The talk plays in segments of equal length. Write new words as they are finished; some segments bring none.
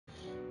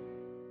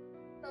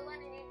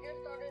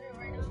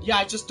Yeah,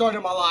 I just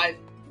started my live.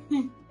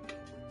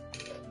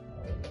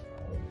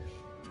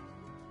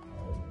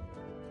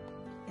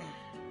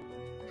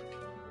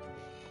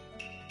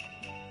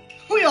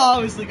 We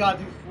obviously gotta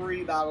do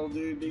free battle,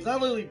 dude, because I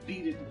literally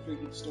beat it in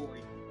freaking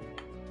story.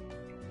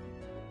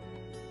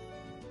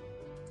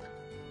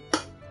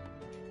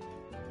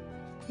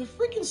 The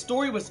freaking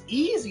story was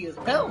easy as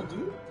hell,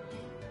 dude.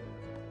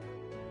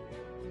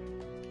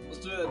 Let's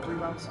do it in 3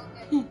 rounds.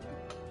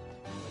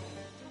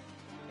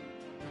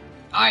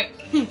 Alright,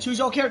 choose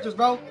your characters,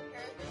 bro.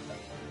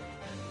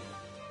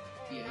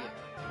 Yeah.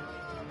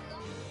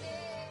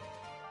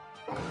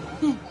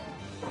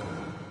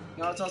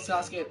 Naruto,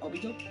 Sasuke,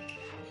 Obito?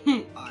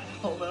 Alright,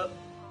 hold up.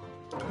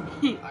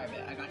 Alright,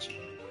 man, I got you.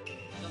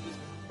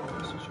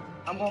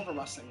 I'm going for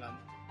wrestling gun.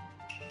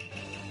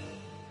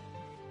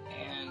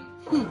 And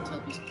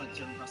Toby's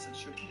puncher and wrestling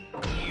shirt.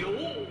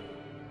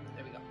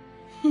 There we go.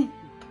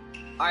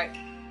 Alright.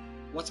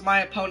 What's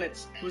my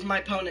opponents? Who's my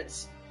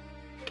opponents?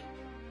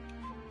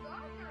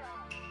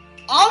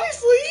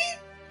 Obviously!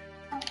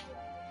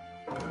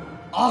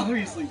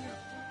 Obviously.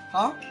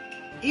 Huh?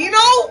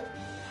 Ino?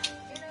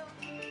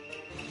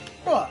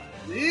 What,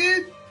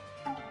 dude?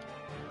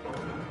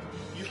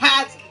 You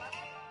had to.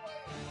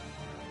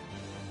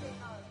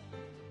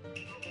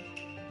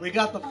 We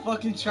got the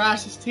fucking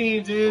trashiest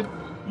team, dude.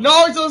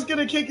 Naruto's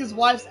gonna kick his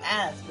wife's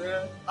ass,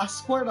 bro. I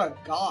swear to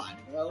God,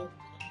 bro.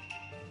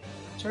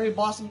 Cherry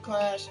Blossom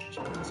Clash.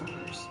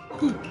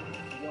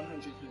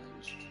 100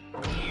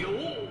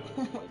 healers.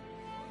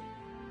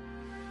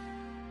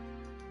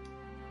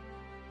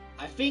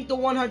 I think the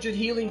 100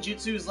 healing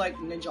jutsu is like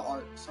ninja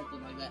art,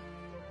 something like that.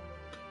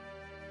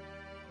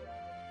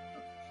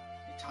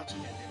 Itachi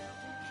had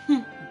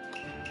that.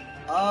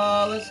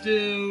 Let's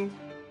do.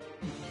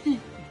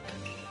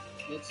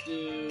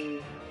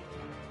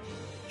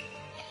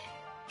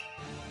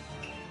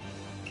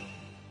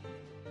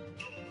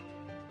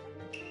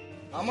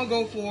 I'm gonna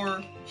go for.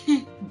 I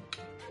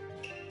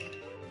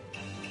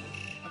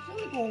feel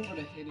like going for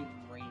the Hidden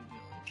Rain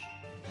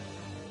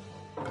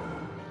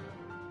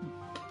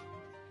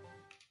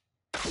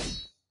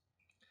Village.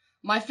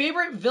 My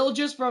favorite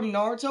villages from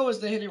Naruto is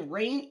the Hidden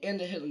Rain and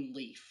the Hidden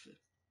Leaf.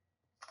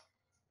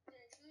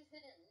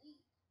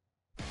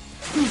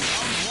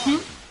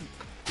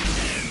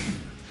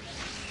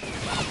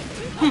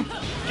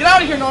 Get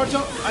out of here,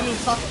 Naruto! I mean,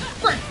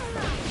 Sakura.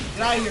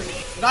 Get out of here.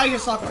 Get out of here,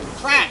 Sakura.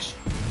 Trash!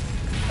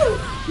 You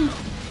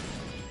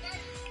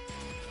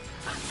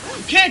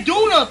can't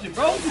do nothing,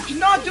 bro! You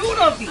cannot do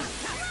nothing!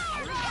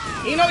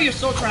 You know you're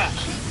so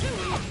trash.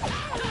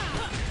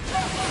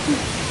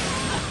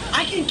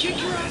 I can kick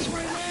your ass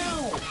right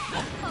now!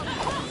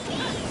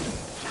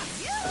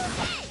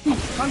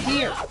 Come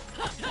here!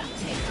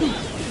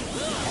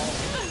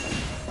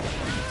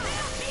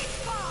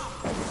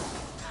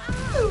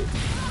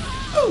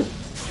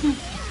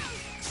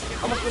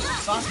 I'm gonna push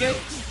Sasuke.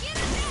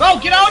 Bro,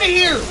 get out of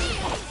here!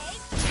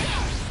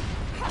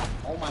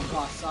 Oh my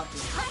god, Sasuke.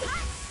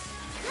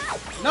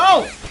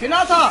 No!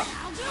 Hinata!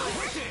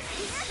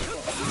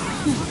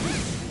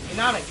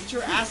 Hinata, get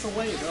your ass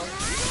away, bro.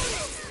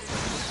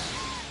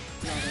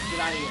 No, get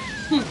out of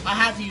here. I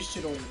had to use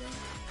Chidori, bro.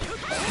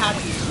 I had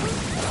to use Chidori.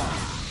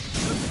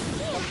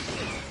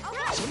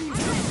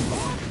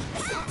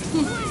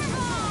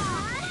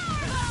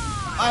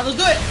 Alright, let's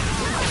do it!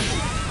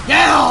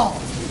 Yeah!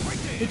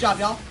 Good job,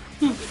 y'all.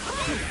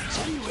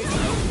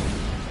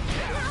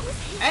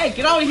 Hey,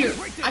 get out of here!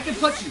 I can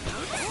punch you.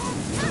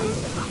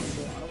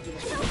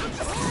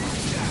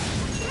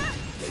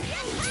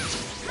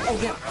 Oh,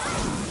 damn.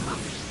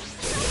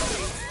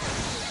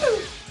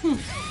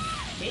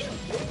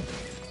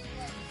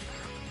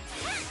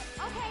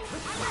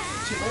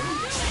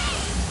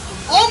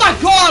 Oh my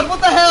god, what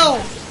the hell?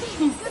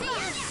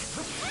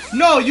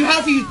 No, you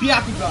have to use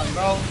Byakugan,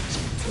 bro.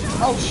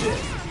 Oh shit.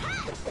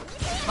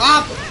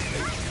 Stop!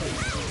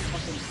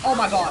 Oh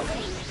my god.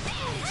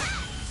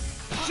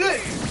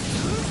 Shit!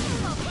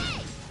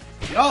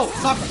 Yo,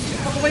 Sakura, get the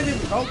fuck away from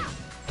me, bro.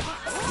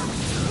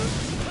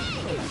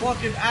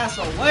 Fucking ass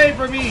away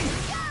from me!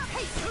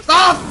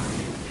 Stop!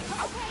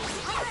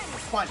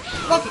 Fine.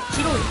 Fuck it,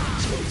 Chidori.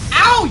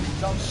 Ow, you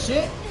dumb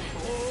shit!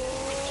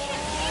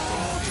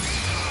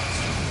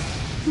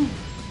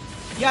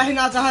 Yeah,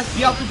 Hinata has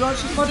Byakugan.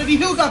 She's part of the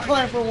Hyuga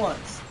clan for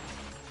once.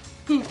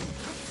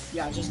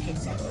 Yeah, I just kicked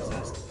Sakura's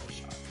ass.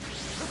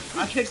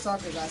 I kicked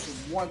Sakura's ass in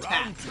one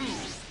tap.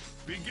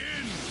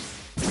 Begin.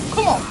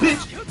 Come on,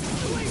 bitch!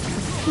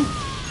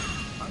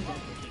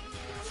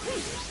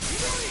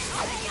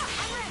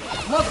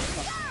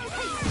 Motherfucker.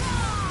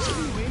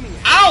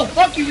 Ow!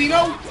 Fuck you,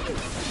 Ino!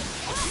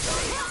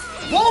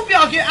 Both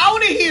y'all get out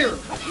of here!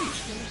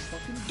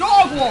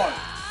 Dog one!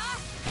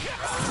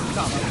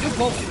 Nah, bro, you're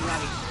both getting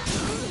out of here.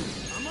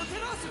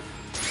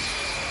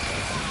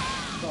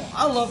 Bro,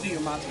 I love the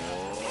Yamato.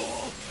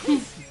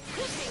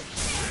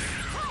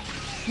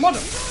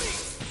 Mother!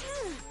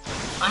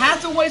 I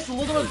had to waste a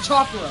little bit of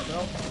chakra,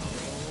 bro.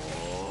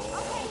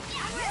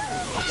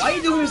 Why are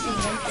you doing this to me?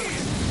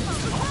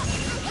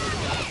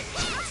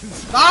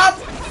 Stop!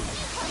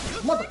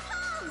 Mother!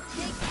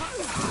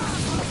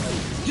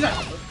 Get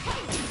out.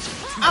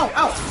 Ow,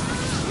 ow.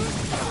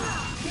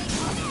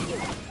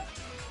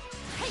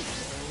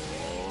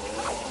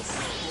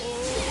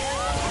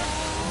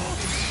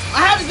 I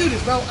have to do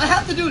this, bro. I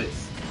have to do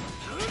this.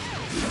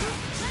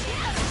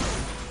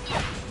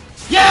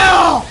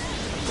 Yeah!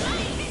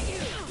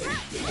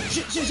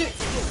 Shit, shit, shit.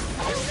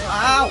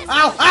 Ow,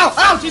 ow, ow,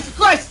 ow, Jesus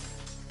Christ!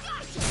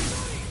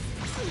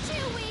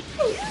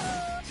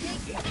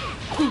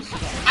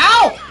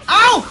 Ow!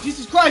 Ow!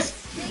 Jesus Christ!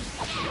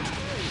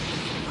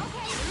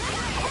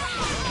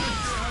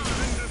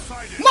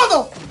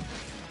 Mother!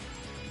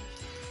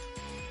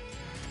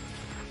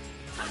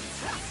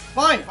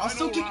 Fine, I'll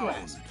still kick your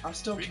ass. I'm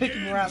still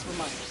kicking your ass with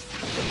mine.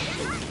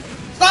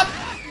 Stop!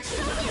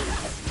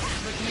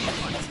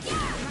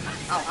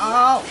 Ow, ow,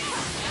 ow!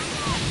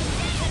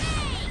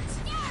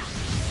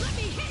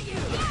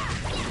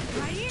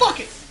 Fuck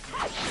it!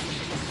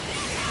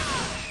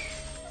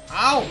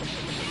 Ow!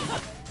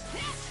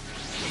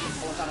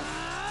 Oh, I got a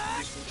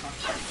useful truck.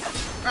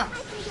 Ah.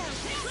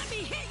 Let me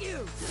hit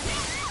you.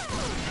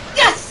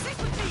 Yes!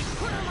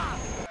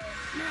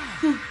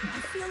 I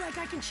feel like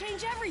I can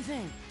change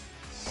everything.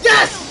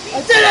 Yes!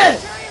 I did it!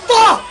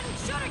 Fuck!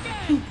 Shoot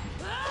again.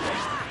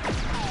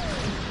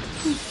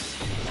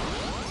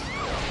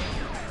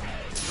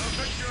 The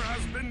victor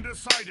has been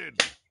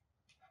decided.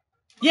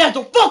 Yeah,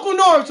 don't fuck with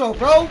Naruto,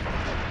 bro!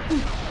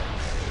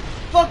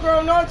 Fuck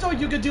around Naruto,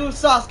 you can do with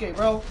Sasuke,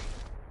 bro.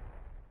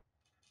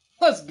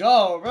 Let's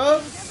go, bro.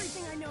 With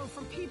everything I know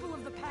from people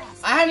of the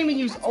past. I hadn't even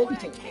used That's why I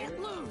Obito. can't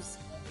lose.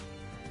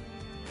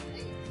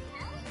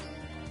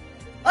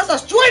 That's a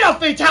straight up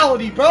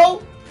fatality,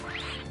 bro!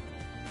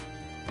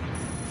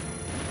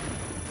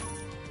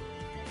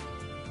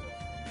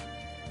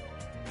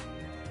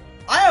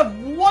 I have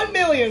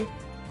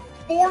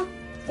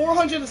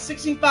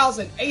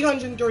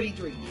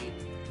 1,416,833.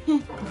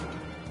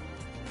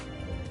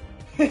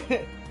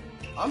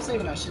 I'm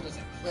saving that shit as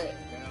a clip,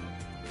 bro.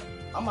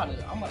 I'm gonna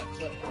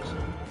clip that shit.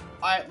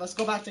 Alright, let's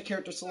go back to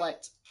character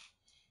select.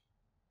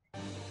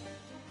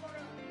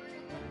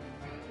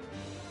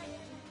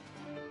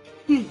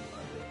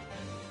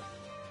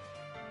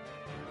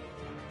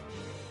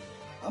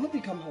 I'm gonna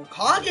become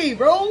Hokage,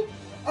 bro!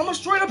 I'm gonna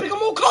straight up become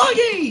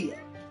Hokage!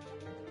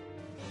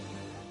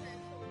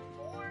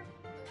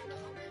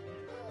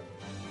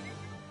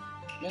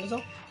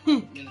 Minato?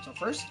 Minato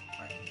first?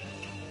 Alright.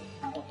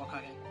 Go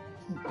Hokage.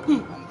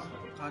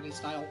 Hokage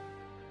style.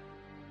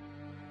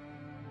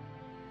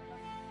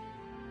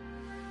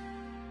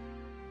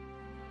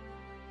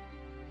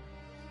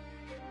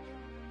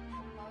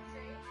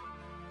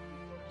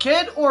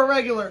 Kid or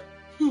regular?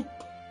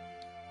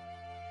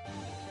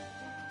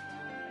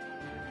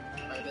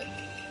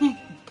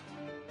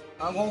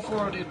 I'm going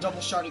for the double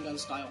shotgun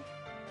style.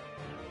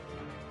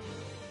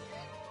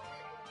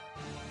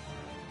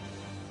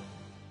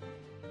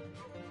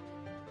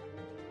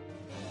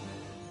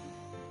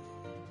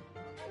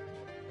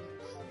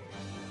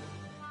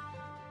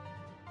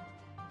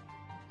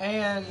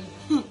 And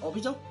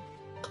Obito?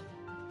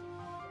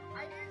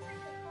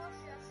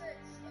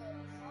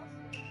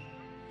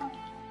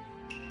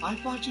 I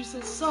thought you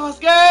said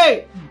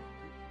Sasuke!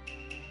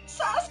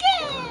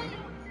 Sasuke!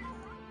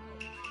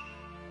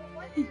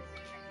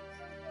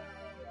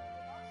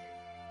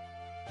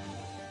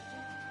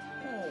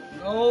 Oh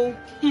no.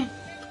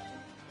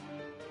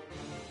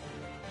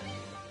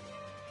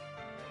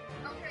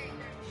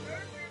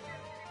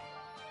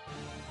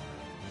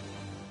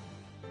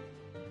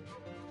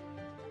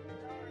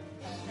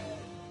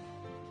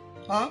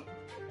 Huh?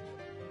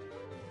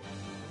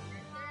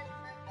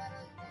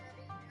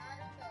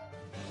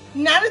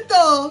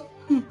 Naruto!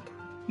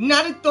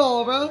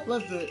 Naruto, bro.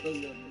 Let's do it. Let's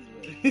do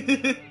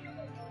it.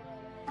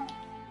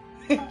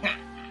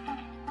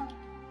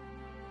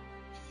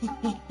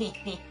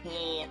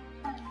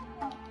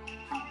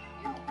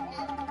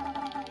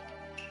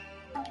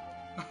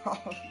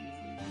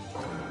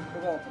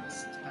 We're going for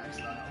this attack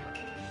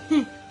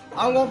style.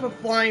 I'm going for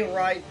flying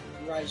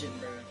Raijin,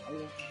 bro. I'm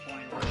going for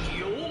flying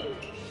Raijin.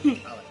 I like flying Raijin.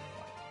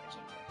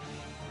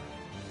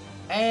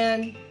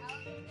 And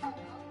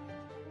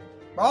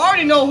I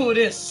already know who it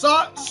is.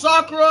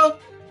 Sakura,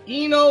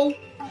 Ino.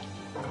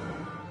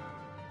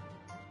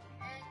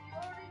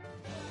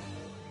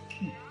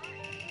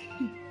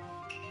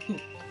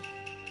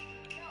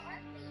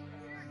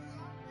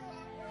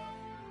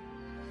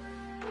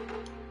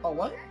 Oh,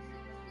 what?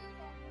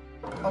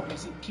 Okay,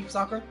 so keep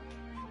Sakura?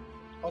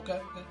 Okay,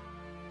 okay.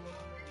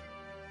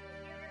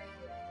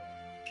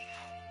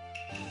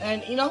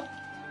 And Ino?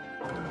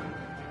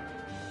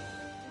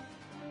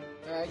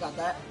 Alright, got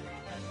that.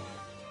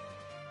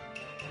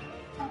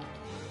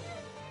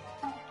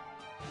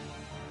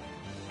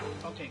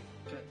 Okay,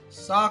 good.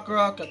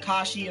 Sakura,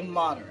 Kakashi, and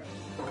Madara.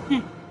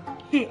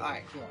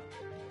 Alright, cool.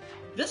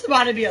 This is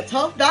about to be a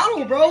tough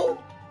battle, bro!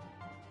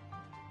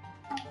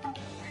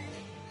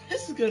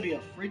 This is gonna be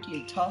a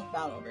freaking tough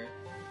battle, bro.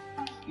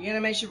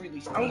 Reanimation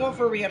release. I'm going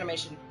for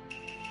reanimation.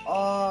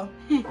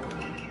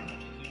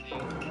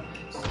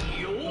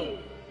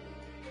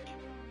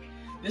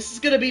 This is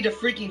gonna be the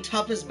freaking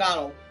toughest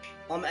battle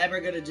I'm ever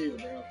gonna do,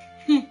 bro.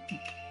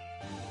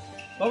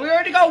 But we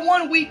already got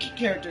one weak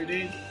character,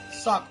 dude.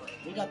 Sakura.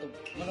 We got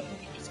one of the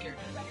weakest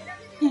characters.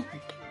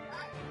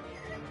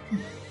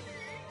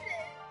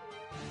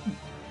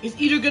 It's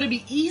either gonna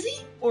be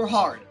easy or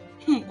hard.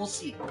 We'll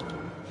see.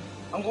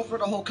 I'm going for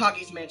the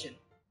Hokage's mansion.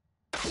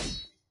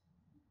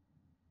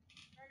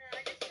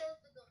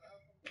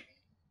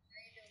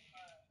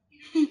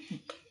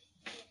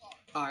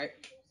 Alright.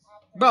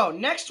 Bro,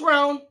 next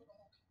round,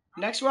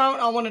 I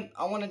wanna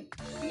change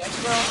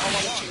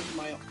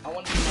my, I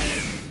wanna do my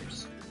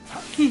characters.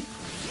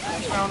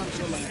 Next round, I'm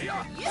doing my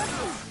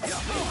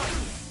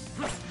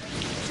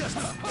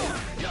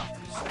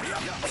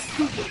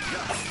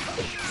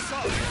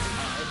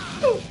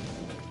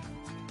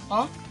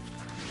Huh?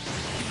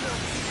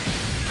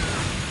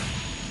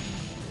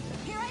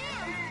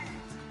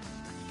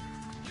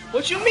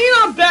 What you mean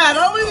I'm bad? I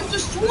don't even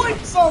destroyed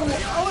someone.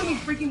 I don't even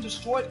freaking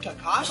destroyed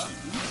Kakashi.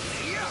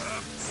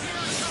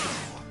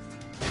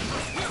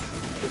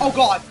 Oh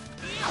god.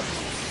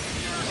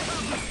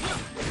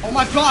 Oh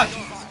my god.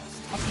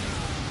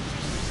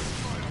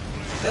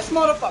 This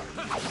motherfucker.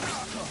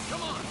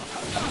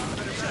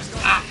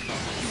 Ah.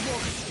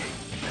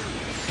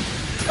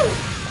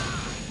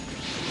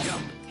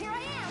 Here I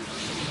am.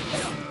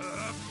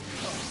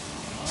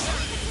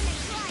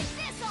 Try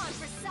this on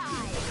for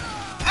size.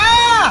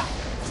 Ah!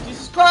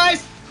 Jesus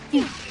Christ!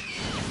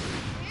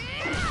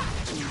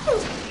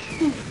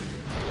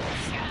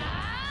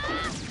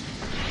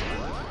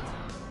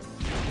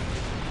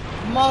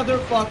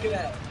 Motherfucking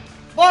hell.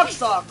 Fuck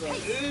Sakura,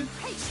 dude.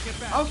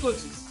 I'm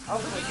switching.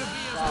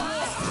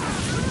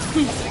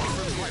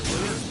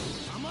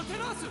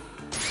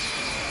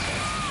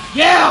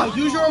 Yeah!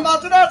 Use your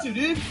Amaterasu,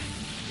 dude!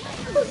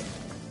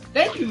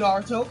 Thank you,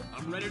 Naruto.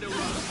 I'm ready to run.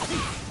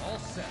 All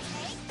set.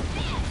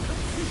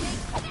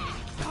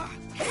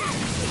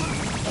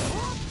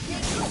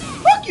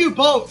 Fuck you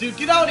both, dude.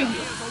 Get out of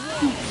here.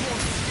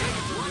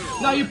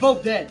 Now you're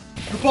both dead.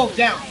 You're both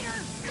down.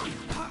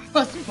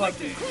 Let's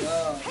fucking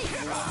go.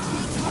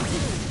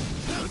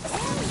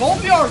 Both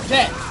of you are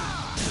dead.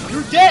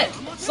 You're dead.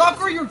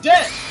 Sakura, you're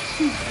dead.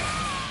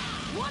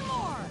 One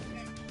more.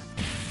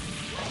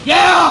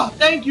 Yeah!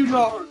 Thank you,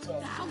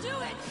 Naruto. I'll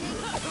do it.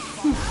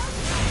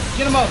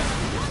 Get him over.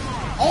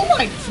 Oh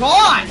my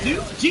god, dude.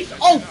 Jeez.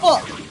 Oh,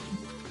 fuck.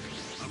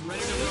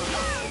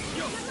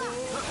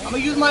 I'm gonna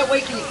use my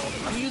awakening.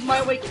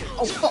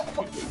 Oh, fuck.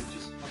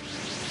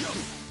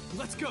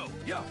 Let's go.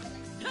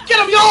 Get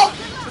him, y'all!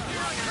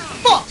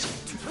 Fuck!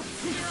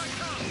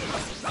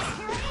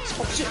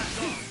 Oh, shit.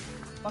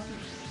 Fuck you.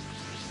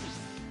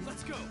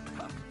 Let's go.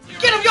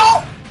 Get him,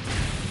 y'all!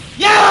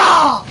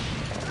 Yeah!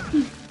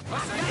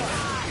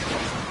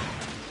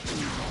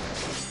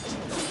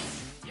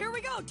 Here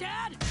we go,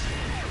 Dad.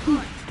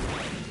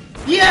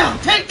 Yeah!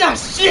 Take that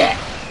shit!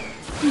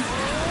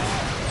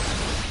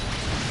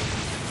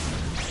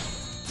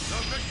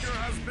 The victor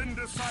has been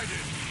decided.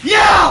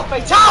 Yeah!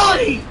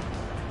 Fatality!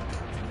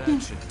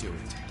 That should do it.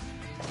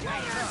 Go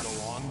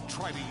on,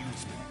 try to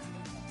use me.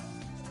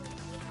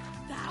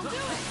 That'll do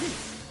it.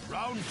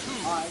 Round two.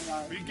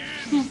 Alright.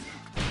 Begin.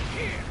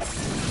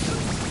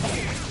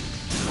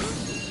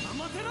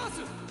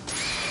 Amaterasu.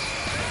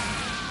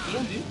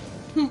 Damn, dude.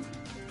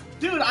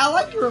 Dude, I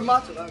like your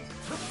Amaterasu.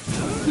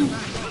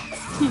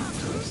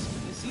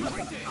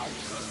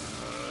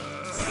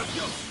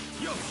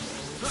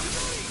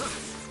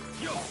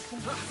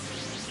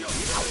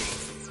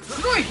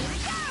 Great!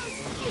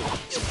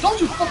 Don't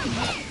you fucking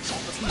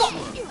fuck!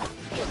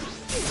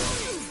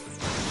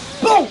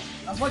 Boom!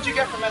 That's what you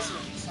get for messing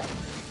with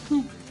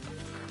me.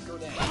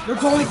 You're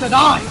going to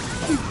die!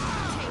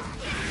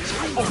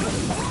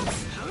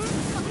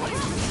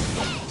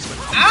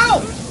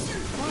 Ow!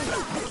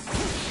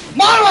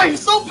 Madara, you're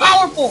so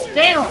powerful!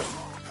 Damn!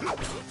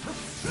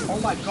 Oh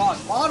my god,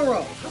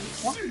 Madara!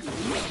 What?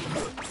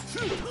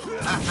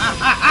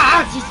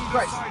 Jesus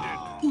Christ!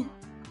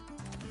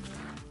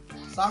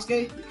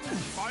 Sasuke?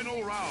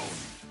 Final round.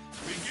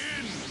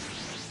 Begin.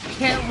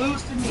 Can't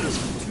lose to me. Too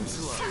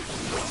slow.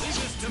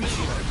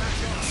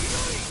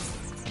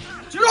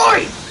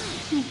 Jiroi!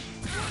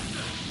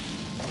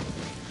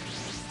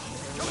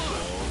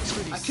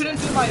 I couldn't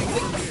do my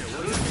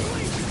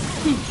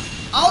thing.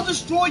 I'll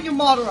destroy you,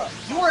 Madara.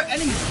 You are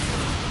enemy.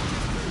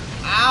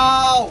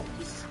 Ow!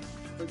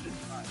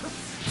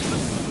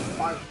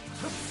 Fire.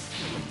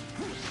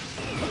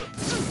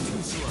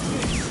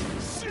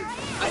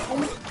 I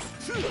only...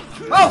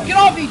 Oh, get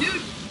off me,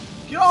 dude!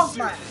 Get off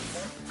my...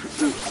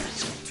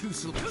 Too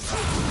slow.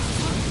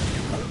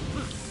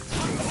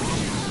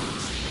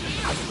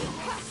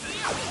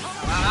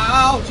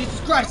 Ow! Jesus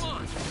Christ!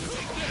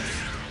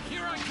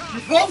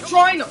 You're both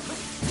trying to...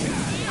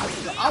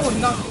 I will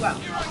knock you out.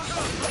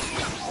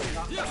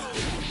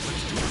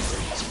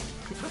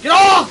 Get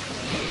off!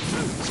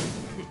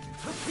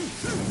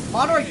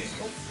 Madara, you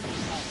so...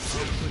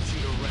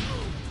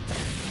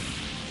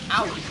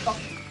 Ow, you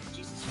fucking...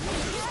 Jesus.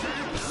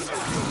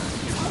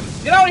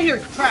 Get out of here,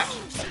 you trash!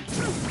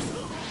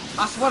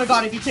 I swear to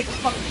God, if you take this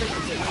fucking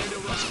victory,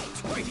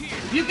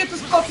 if you get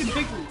this fucking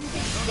victory,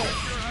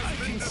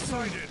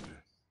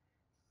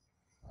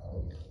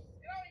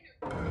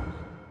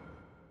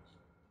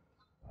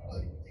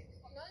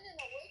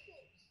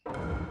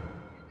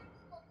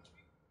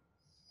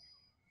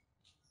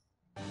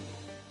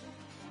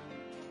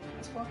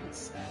 fucking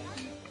sad.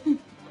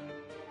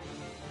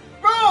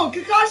 Bro,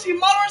 Kakashi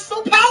and Madara is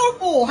so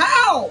powerful!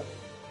 How?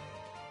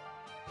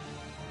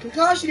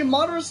 Kakashi and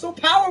Madara is so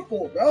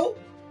powerful, bro.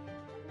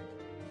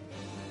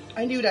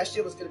 I knew that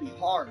shit was gonna be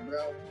hard,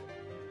 bro.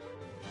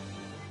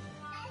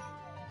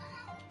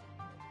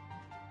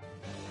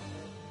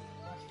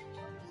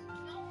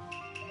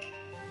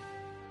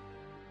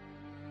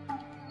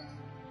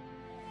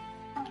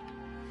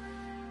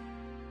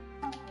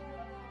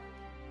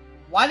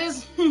 Why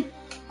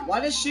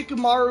does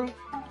Shikamaru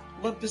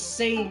look the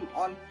same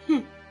on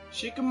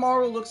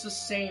Shikamaru looks the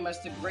same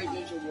as the Great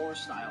Ninja War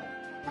style.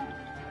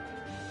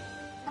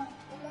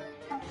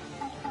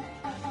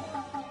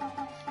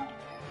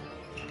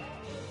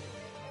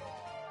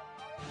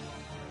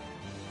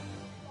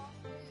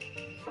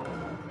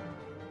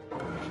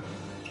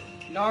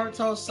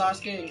 Naruto,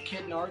 Sasuke, and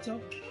Kid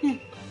Naruto?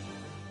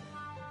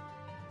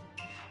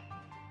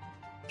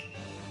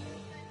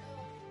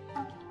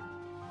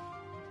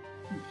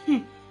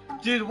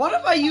 Dude, what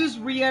if I use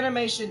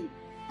reanimation?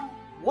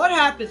 What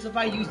happens if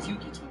I use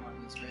Yukito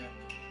on this, man?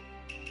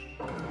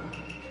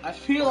 I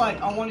feel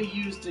like I want to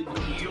use the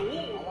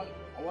Yukito.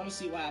 I want to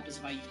see what happens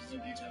if I use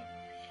Yukito.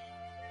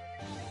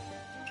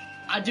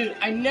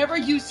 I never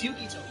used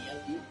Yukito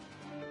yet,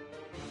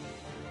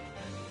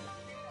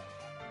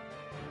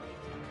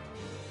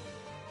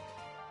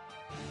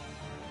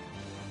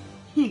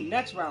 dude.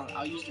 Next round,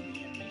 I'll use the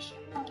reanimation.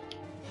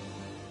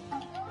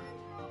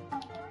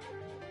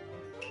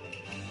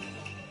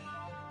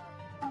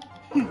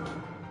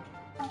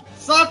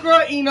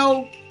 Sakura,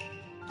 Ino.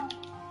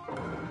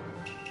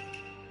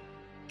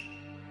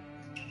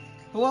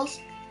 Who else?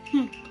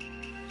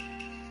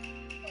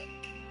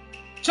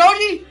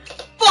 Choji?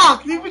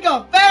 Fuck, dude, we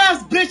got a fat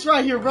ass bitch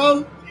right here,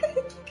 bro.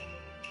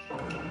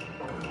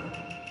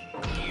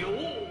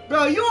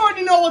 Bro, you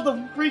already know what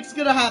the freak's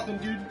gonna happen,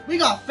 dude. We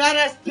got fat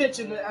ass bitch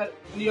in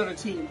the other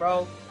team,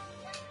 bro.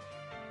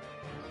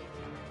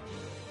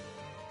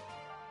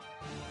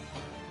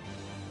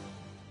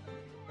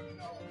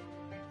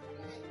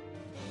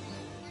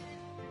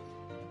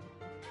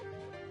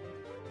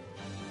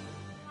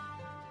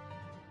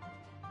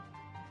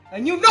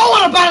 And you know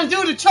what I'm about to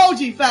do to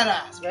Choji, fat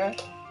ass, man.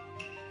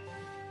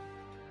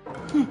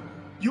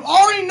 You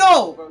already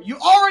know, bro. You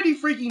already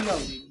freaking know,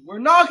 dude. We're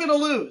not gonna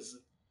lose.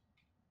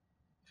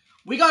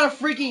 We got a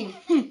freaking,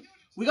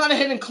 we got a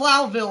hidden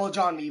Cloud Village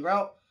on me,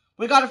 bro.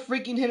 We got a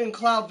freaking hidden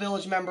Cloud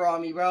Village member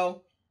on me,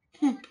 bro.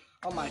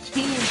 On my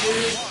team, dude.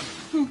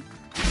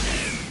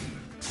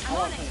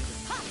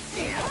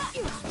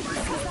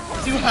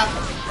 See what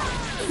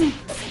happens.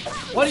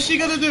 What is she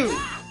gonna do?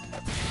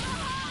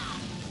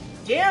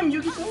 Damn,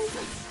 Yukito.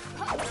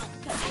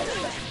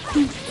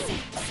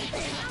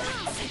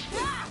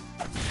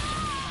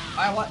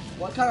 Alright,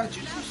 what kind of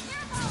jutsu?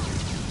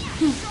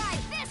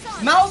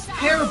 Mouse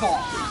hairball.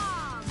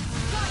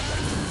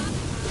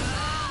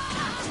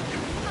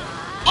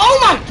 Oh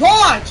my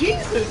god,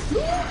 Jesus,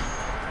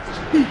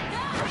 dude.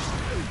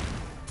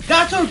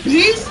 That's her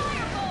beast?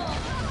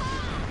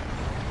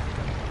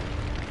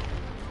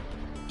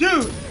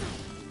 Dude,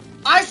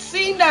 I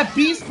seen that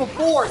beast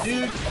before,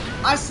 dude.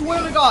 I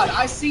swear to God,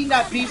 I seen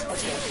that beast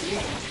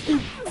before,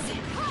 dude.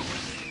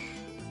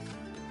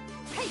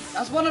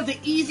 That's one of the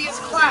easiest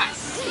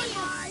class.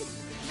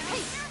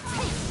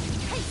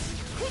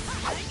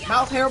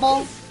 Mouth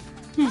hairball.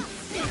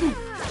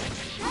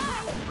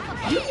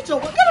 Yukito,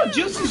 what kind of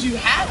juices you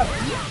have?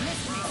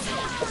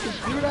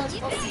 Weird ass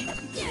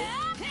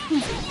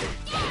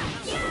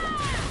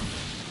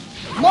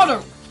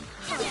mother.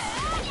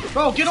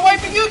 Bro, get away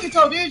from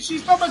Yukito, dude.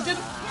 She's from a freaking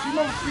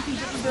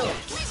different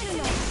village.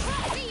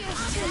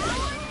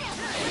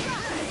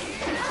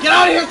 Get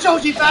out of here,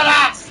 Choji, fat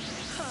ass!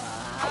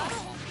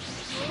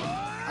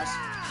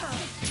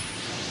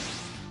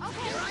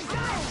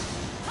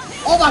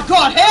 Oh my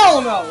god,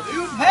 hell no,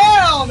 dude!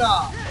 Hell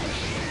no!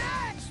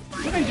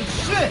 You didn't do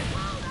shit!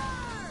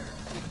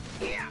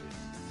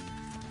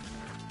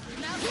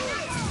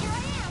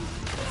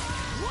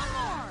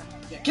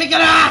 Yeah, kick it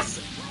ass!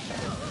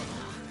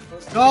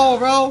 Let's go,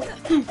 bro!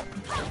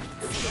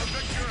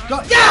 Go,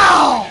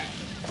 yeah!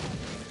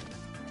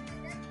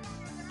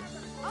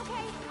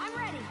 Okay, I'm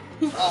ready.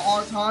 A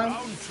hard time?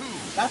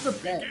 That's a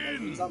bet. That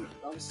means I'm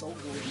so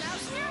good.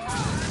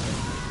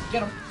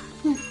 Get him.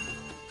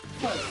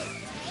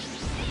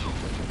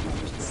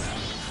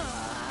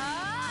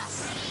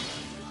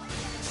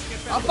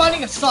 I'm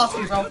fighting a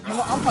Sasuke, bro. You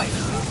know, I'm fighting a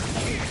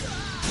Sasuke.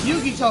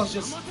 Yukito's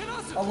just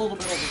a little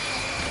bit over.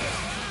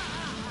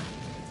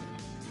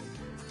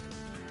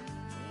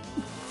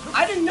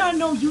 I did not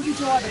know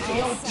Yukito had a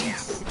tail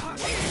piece.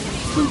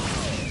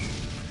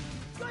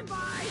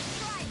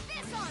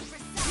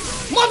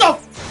 Mother!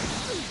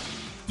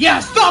 Yeah,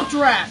 stop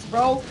your ass,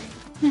 bro!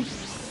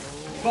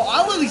 Bro,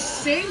 I literally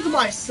saved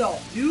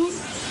myself, dude!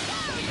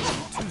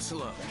 Too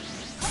slow.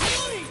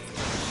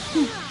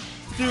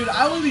 Dude,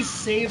 I literally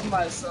saved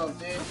myself,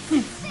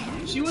 dude.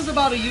 She was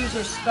about to use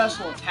her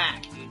special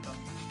attack, dude.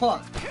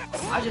 Fuck.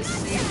 I just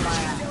saved my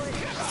ass.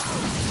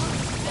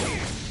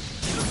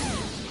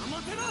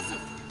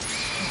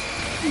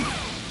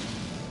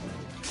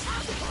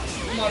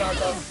 on,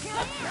 Naruto.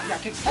 Yeah,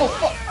 kick. Oh,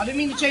 fuck. I didn't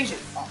mean to change it.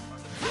 Oh.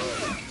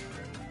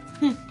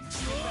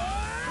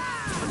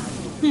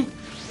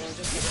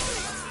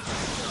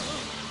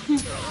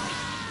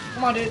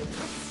 Come on, dude.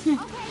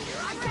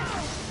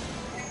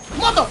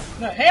 Mother!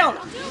 No, hell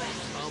no.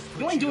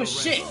 You ain't doing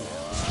shit.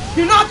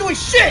 You're not doing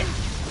shit!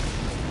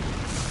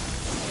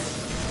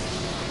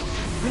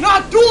 You're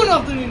not doing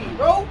nothing to me,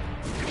 bro!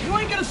 You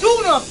ain't gonna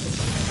do nothing!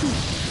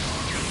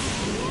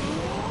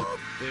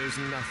 There's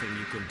nothing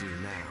you can do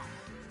now.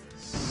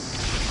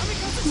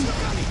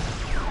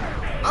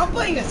 I'm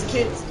playing as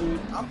kids, dude.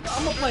 I'm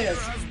gonna play as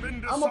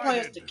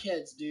the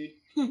kids, dude.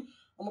 I'm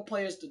gonna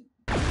play as the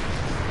kid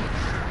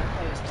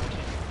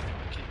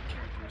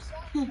characters.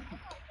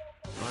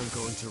 I'm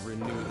going to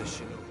renew the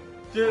show.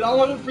 Dude, I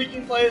want to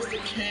freaking play as the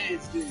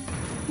kids, dude.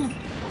 The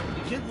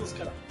kids was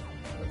kinda.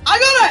 I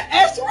got an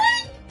S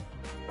rank?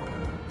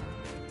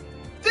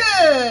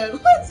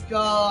 Dude, let's go.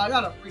 I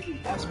got a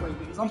freaking S rank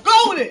because I'm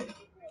golden.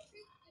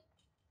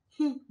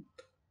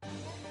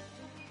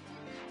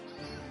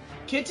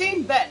 Kid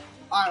team, bet.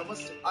 Alright, who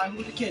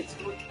are the kids?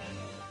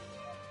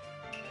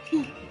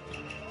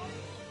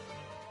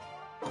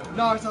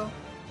 Naruto.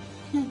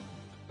 They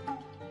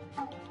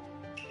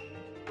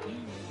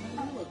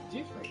look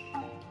different.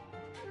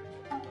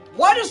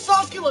 Why does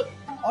Sasuke look?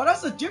 Oh,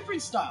 that's a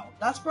different style.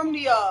 That's from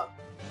the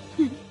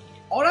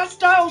Oh, that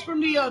style's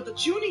from the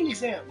tuning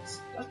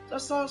exams.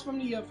 That style's from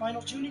the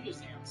final tuning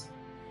exams.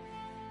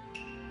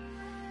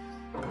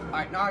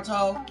 Alright,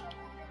 Naruto.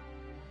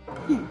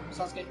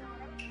 Sasuke.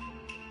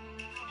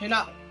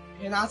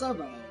 Hinata,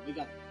 bro. We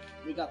got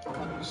the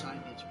fucking shy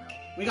bitch, bro.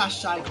 We got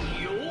shy bitch.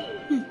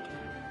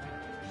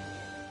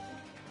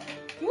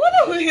 You wanna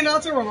know who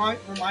Hinata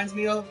reminds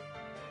me of?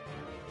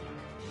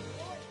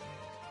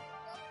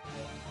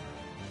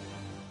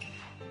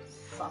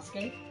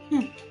 Sasuke?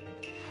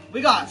 We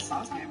got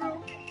Sasuke,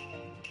 bro.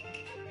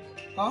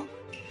 Huh?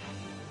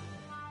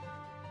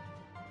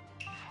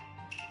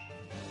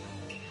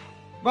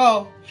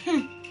 Bro,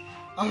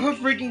 I'm gonna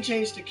freaking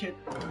change the kid.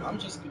 I'm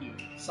just gonna do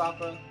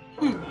Sakura.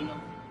 You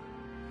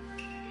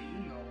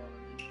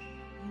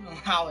know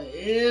how it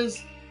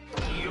is.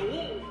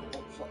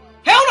 Oh, fuck.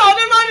 Hell no,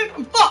 they're not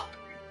even. Fuck!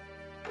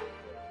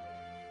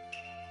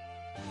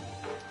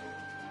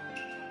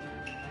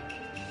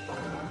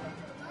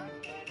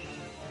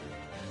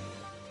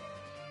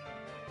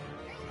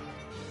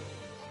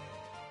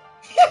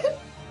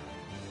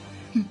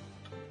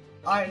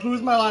 Alright,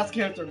 who's my last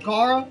character?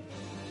 Gaara?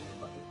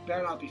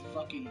 Better not be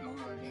fucking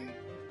Gaara, dude.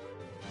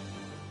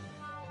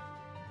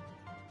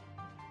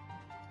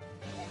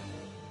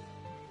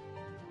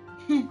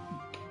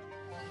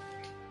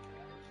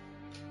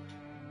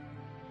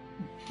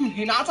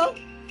 Hinata?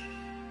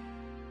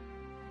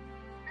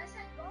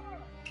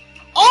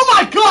 Oh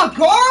my god,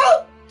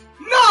 Gaara?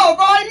 No,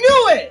 bro, I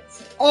knew it!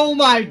 Oh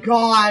my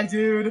god,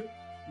 dude.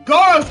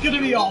 Gaara's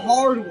gonna be a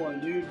hard one,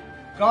 dude.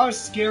 Gaara's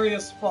scary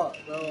as fuck,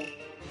 bro.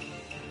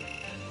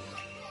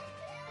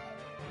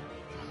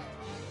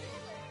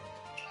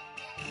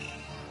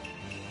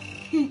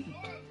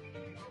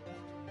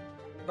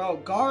 Bro,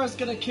 Gaara's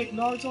gonna kick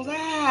Naruto's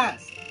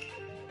ass!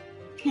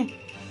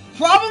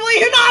 Probably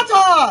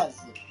Hinata's!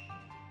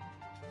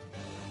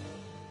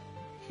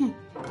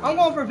 I'm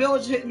going for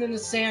village hidden in the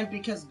sand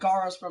because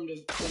Gaara's from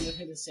the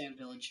hidden sand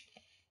village.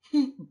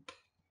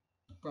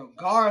 Bro,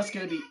 Gaara's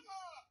gonna be...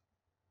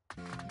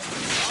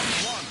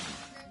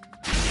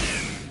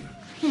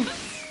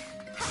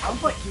 I'm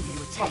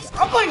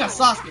playing a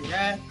Sasuke,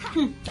 man.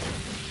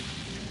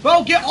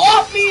 Bro, get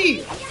off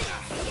me!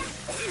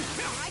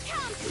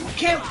 You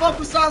can't fuck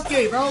with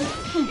Sasuke, bro.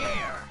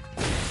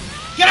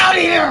 Get out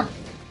of here!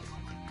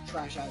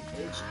 Trash out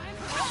bitch.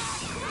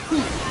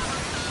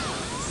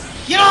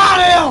 Get out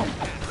of him!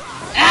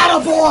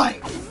 Attaboy!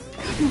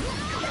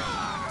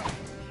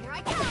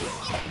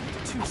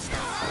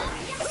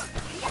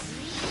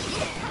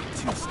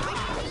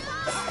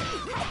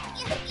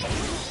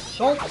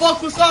 Don't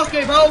fuck with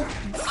Sasuke, bro!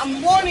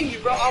 I'm warning you,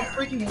 bro. I'm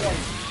freaking warning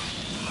you.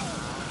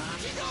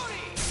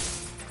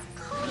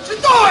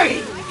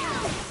 Chidori!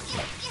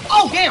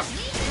 Oh, damn!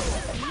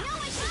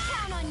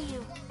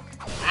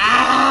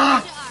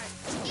 Ah!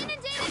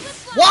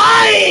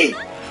 Why?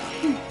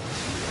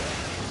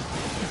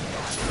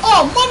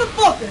 Oh,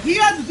 motherfucker! He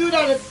had to do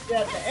that at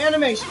the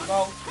animation,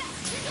 bro.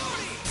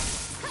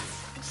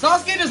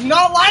 Sasuke does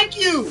not like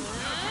you!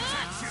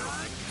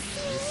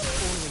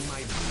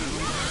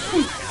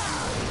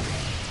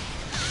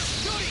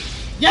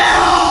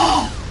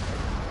 Yeah!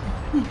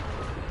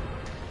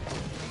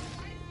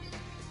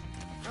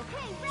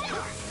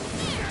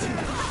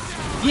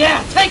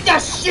 Yeah, take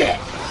that shit!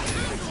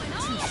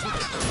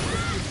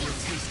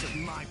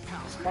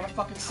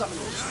 Motherfucking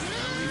summoners.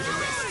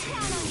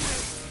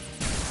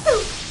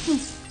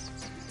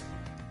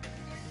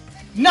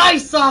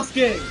 Nice,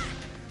 Sasuke!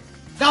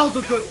 That was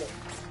a good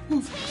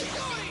one.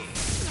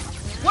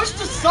 What's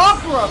the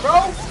Sakura,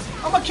 bro?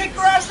 I'm gonna kick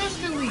her ass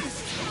instantly.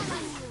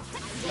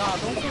 Nah,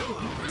 don't fuck with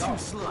me. No,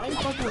 I ain't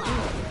fucking with you.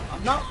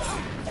 I'm not.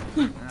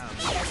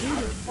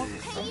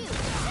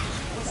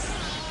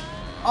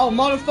 Oh,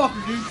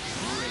 motherfucker, dude.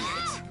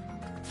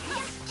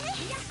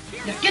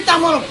 Yeah, get that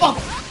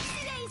motherfucker!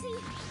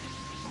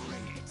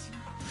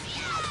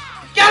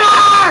 Get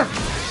her!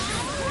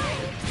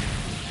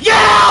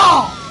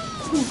 Yeah!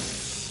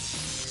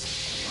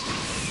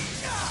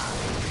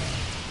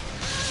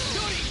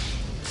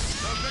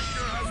 The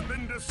victor has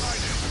been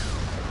decided.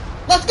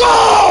 Let's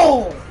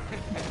go!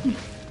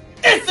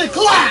 Instant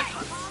clap!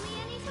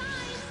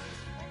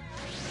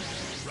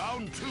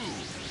 Round 2,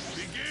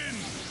 begin.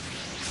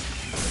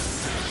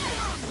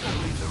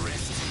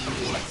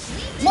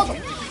 Mother...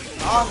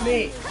 On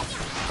me.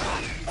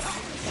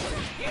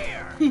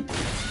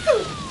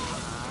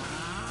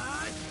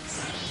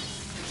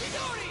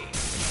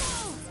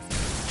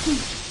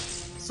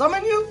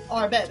 Summon you?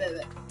 Alright, bet.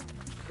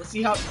 Let's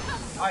see how...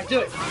 Alright, do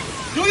it.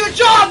 Do your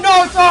job,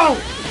 Naruto!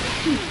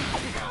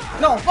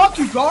 No, fuck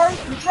you, guard.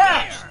 You're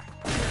trash.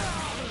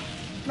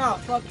 Nah,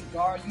 fuck you,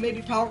 guard. You may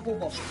be powerful,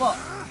 but fuck.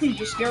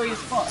 You're scary as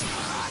fuck.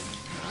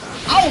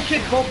 I will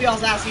kick both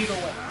y'all's ass either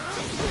way.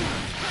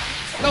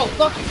 No,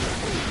 fuck you.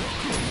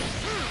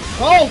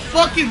 Oh,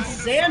 fucking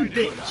sand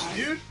bitch,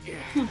 dude.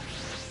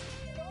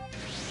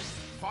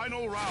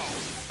 Final round.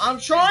 I'm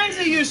trying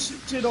to use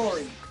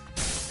Chidori.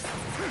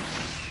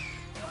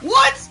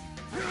 What?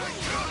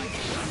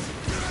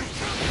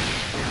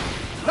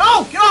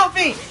 No, get off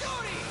me!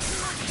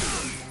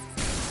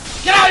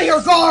 Get out of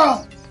here,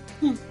 Goro!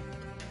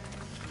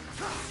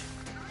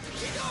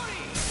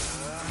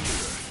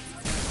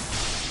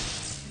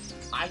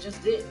 I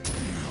just did.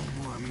 No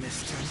more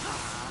Mr.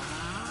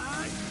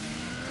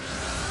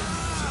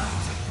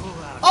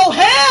 Oh,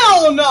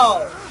 hell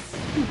no!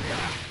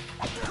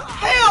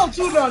 Hell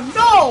to the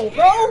no,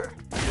 bro!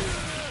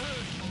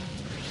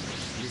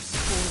 You're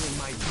spoiling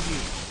my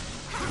view.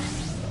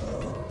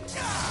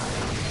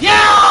 Yeah!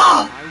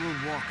 I will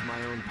walk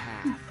my own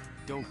path.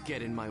 Don't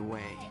get in my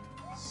way.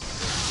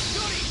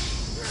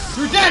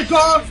 You're dead,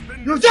 Goro!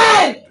 You're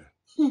dead!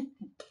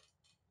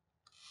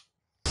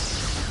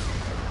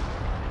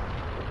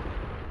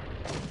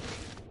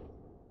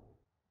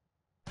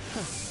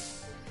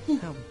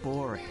 How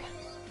boring.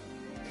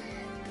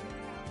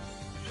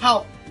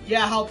 How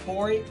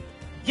boring.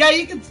 Yeah,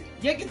 you can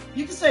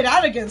say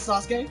that again,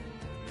 Sasuke.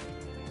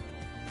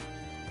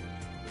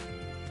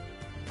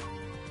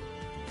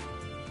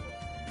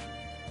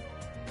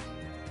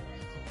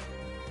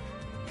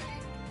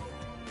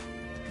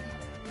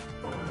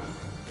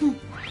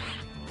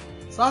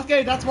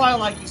 Sasuke, that's why I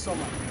like you so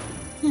much.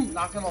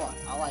 Not gonna lie,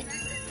 I like you.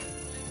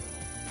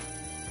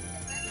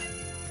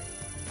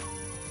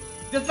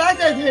 The fact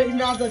that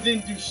Hinata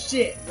didn't do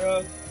shit,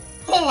 bro.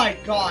 Oh my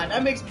god,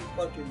 that makes me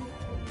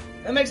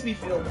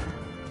feel bad.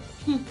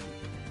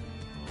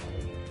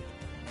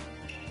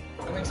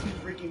 That makes me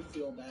freaking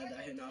feel bad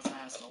that Hinata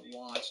has to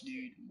watch,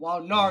 dude.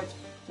 While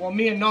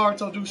me and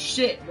Naruto do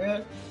shit,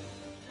 man.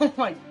 Oh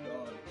my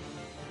god.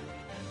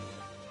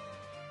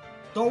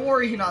 Don't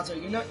worry, Hinata,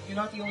 you're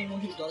not the only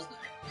one who does that.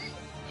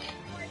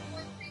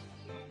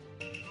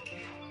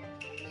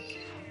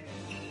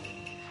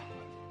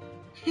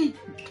 You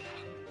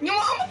know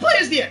what? I'm gonna play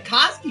as the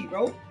Akatsuki,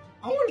 bro.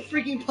 I wanna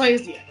freaking play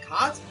as the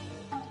Akatsuki.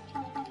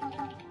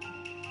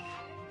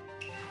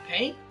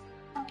 Okay.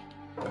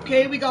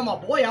 Okay, we got my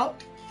boy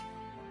out.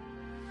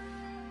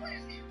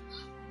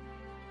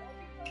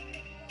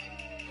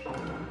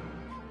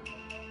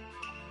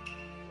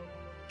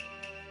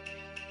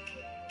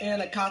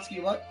 And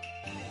Akatsuki, what?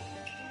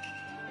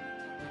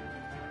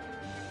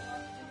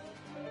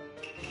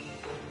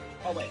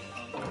 Oh, wait.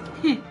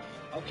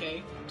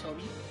 Okay,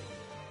 Toby.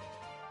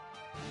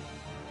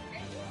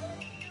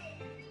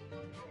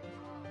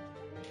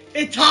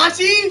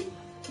 Itachi?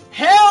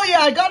 Hell yeah,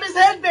 I got his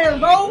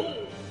headband, bro.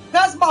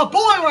 That's my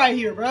boy right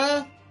here,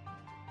 bruh.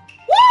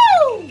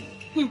 Woo!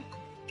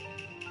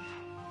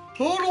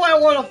 Who do I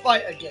want to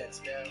fight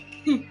against,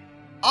 man?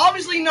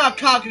 Obviously not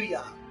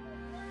Kaguya.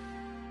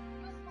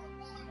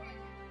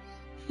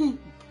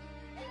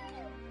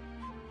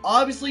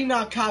 Obviously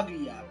not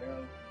Kaguya,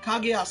 bro.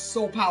 Kaguya's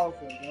so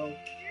powerful, bro.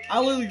 I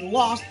literally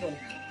lost from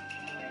him.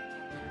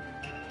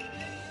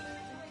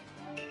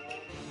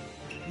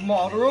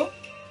 Madara?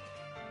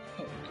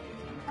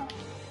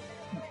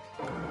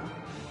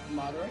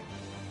 Madara?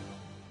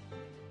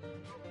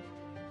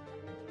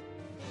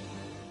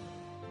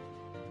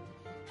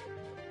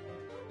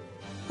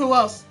 Who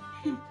else?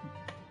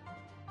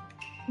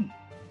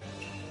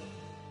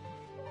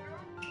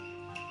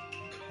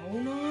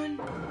 Conan?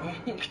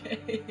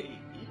 Okay.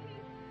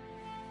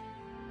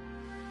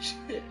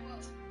 Shit.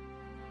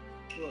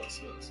 Who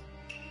else?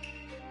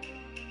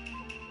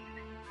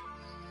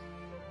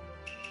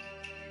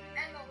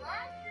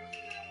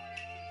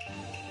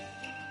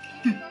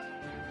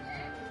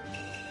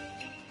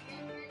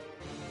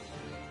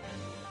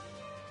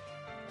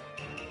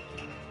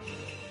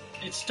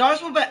 It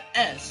starts with an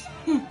S.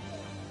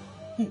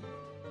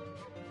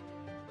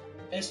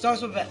 It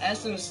starts with an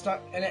S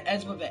and it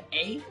ends with an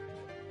A.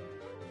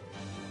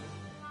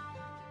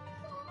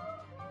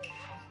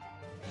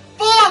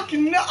 Fuck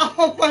no!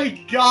 Oh my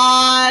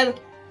god!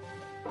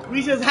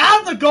 We just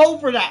have to go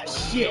for that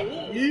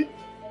shit, dude.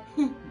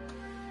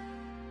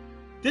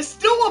 This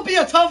still will be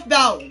a tough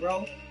battle,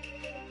 bro.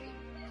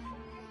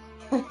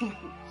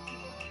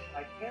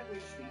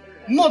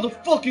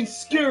 Motherfucking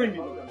scaring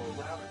me.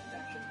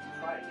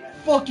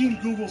 Fucking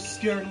Google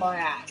scared my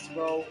ass,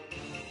 bro.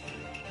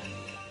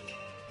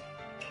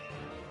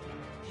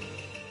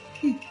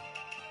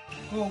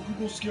 Oh,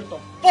 Google scared the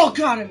fuck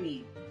out of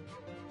me.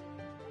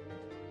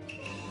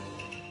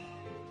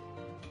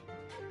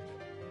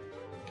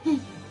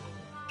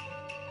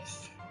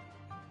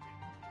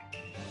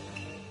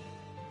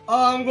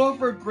 I'm going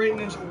for a Great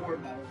Ninja War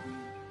Battle.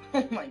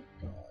 Oh my god.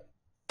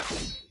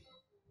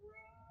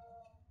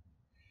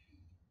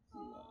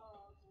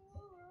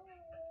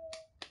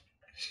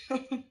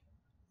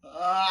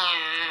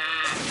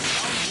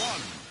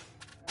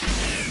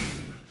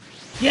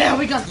 Yeah,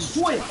 we got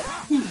destroyed.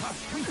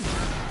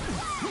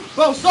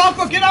 Bro,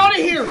 Sakura, get out of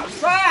here!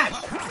 Trash!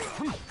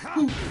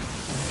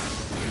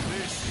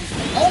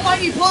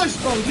 Almighty push,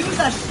 bro. Use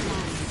that shit.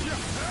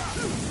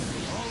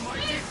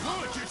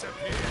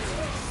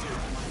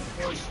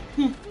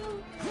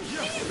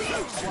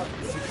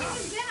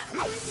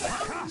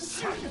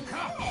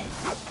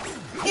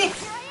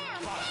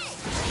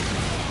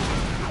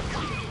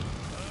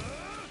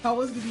 How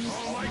was gonna use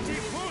almighty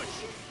push?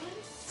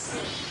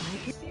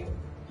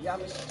 Yeah, I'm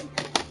just.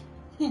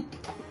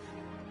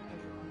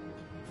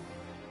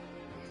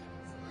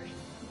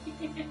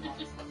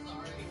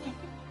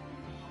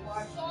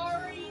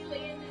 Sorry,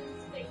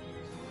 Landon's face.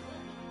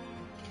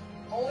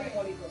 Only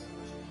one equals.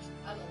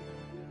 I love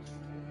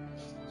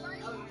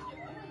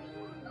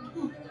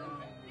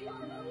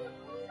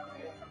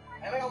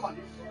And I got my.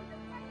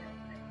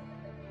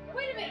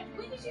 Wait a minute,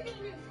 when did you get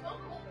a new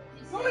phone?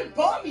 Someone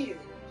bought me it.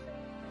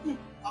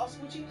 I was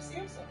switching to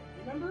Samsung.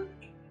 Remember?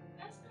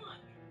 That's not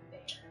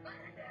fair.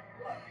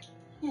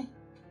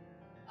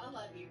 I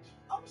love you.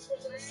 I was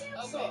switching to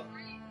Samsung.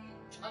 Okay.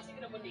 I'll take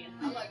it up with Dan.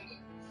 I love you.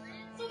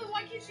 So then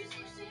why can't you switch to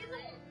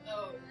Samsung?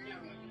 Oh,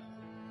 never mind.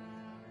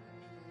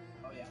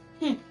 Oh yeah.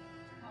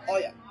 Oh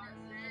yeah.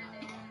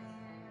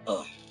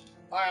 Ugh.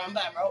 Alright, I'm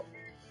back, bro.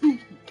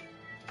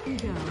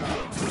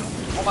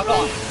 Oh my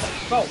god.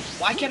 Bro,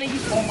 why can't I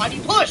use almighty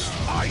push?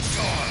 I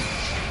saw.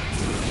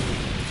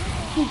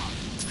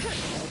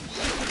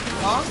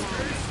 Huh?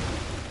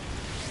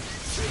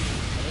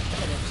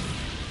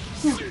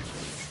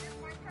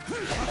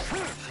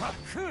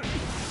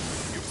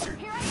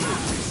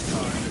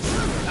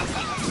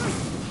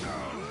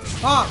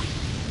 Huh?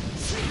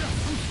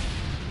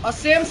 A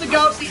Samsung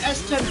Galaxy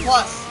S10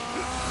 Plus.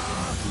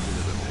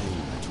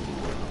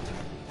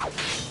 I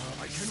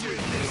can win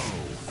this.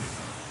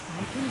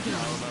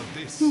 How about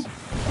this?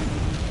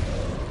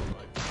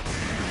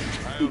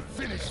 I'll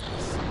finish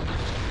this.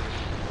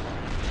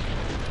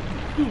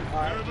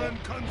 Heaven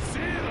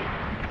concealed.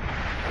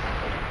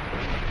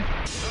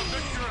 The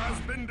victor has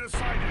been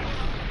decided.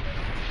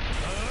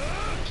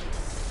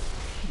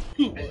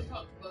 I just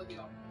talked to both of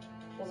y'all.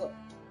 What's up?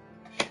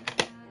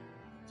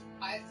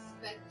 I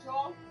expect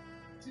y'all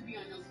to be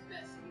on y'all's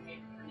best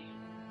behavior for Nan.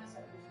 That's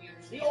what we They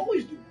understand.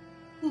 always do.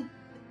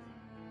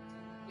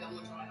 Y'all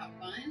want y'all to have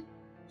fun.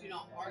 Do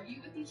not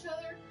argue with each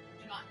other.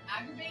 Do not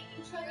aggravate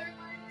each other.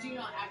 Do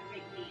not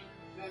aggravate me.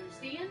 You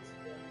understand?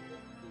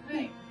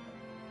 Okay.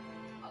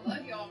 I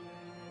love y'all.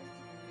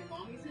 Your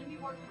mommy's gonna be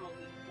working on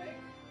me, okay?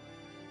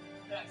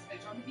 But I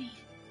expect y'all to be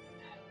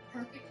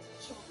perfect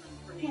children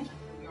for Nana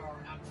when we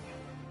are out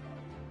together.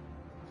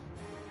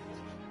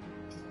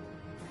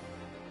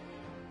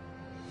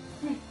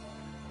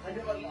 I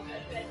do my You go to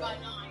bed by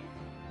 9.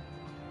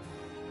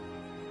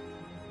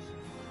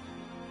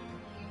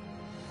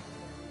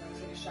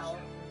 Take a shower.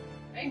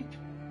 Hey,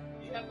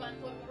 did you have fun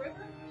floating the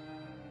river?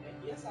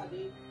 Yes, I did.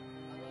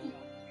 I love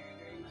y'all very,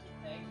 very much,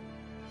 okay?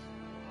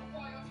 I'll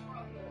call y'all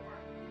tomorrow.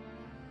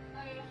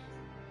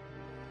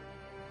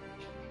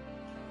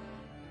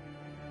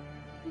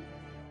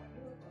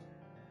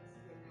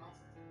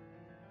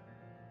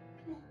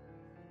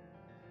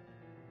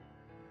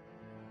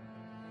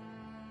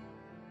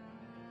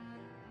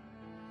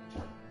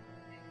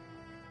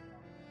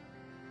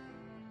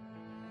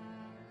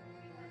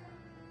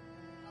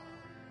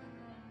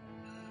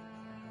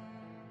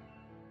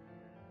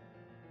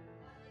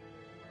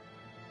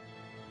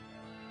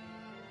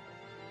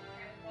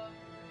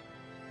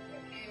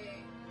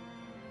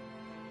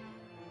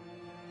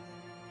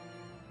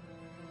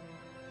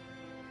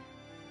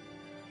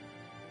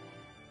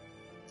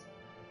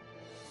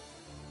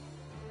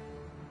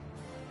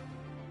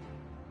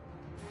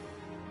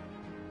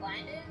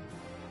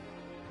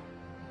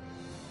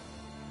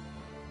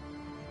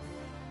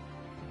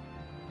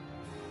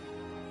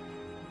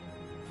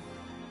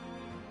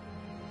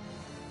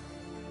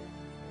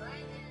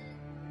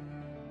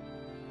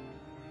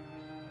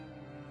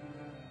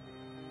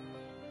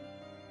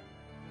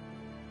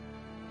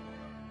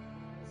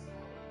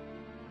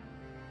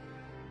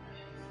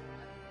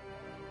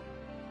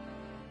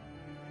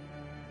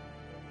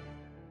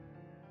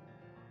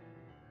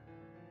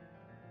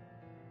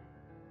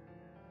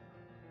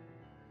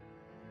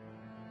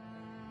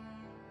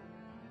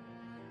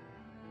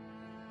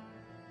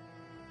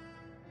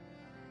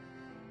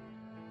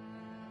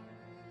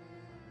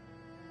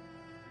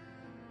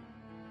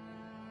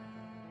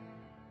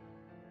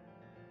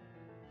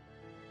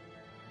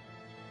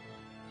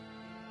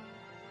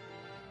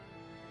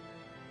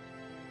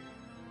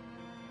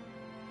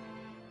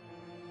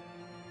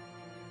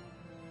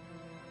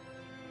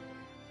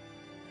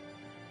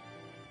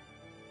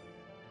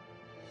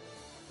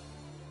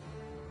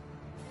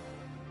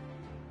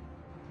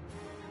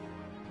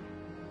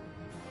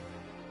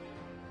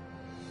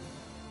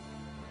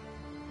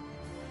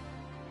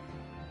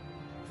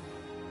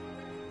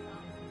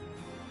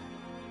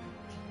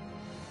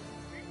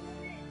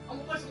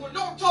 messing with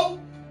Naruto.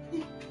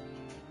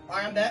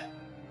 I am that.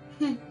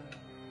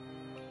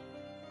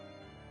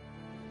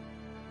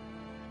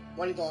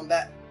 When he going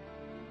back?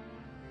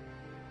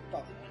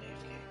 Probably went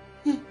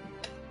AFK.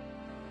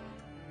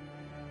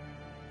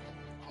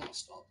 I'm gonna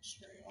stop the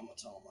stream. I'm gonna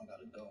tell him I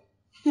gotta go.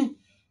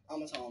 I'm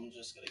gonna tell him I'm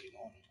just gonna get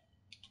going.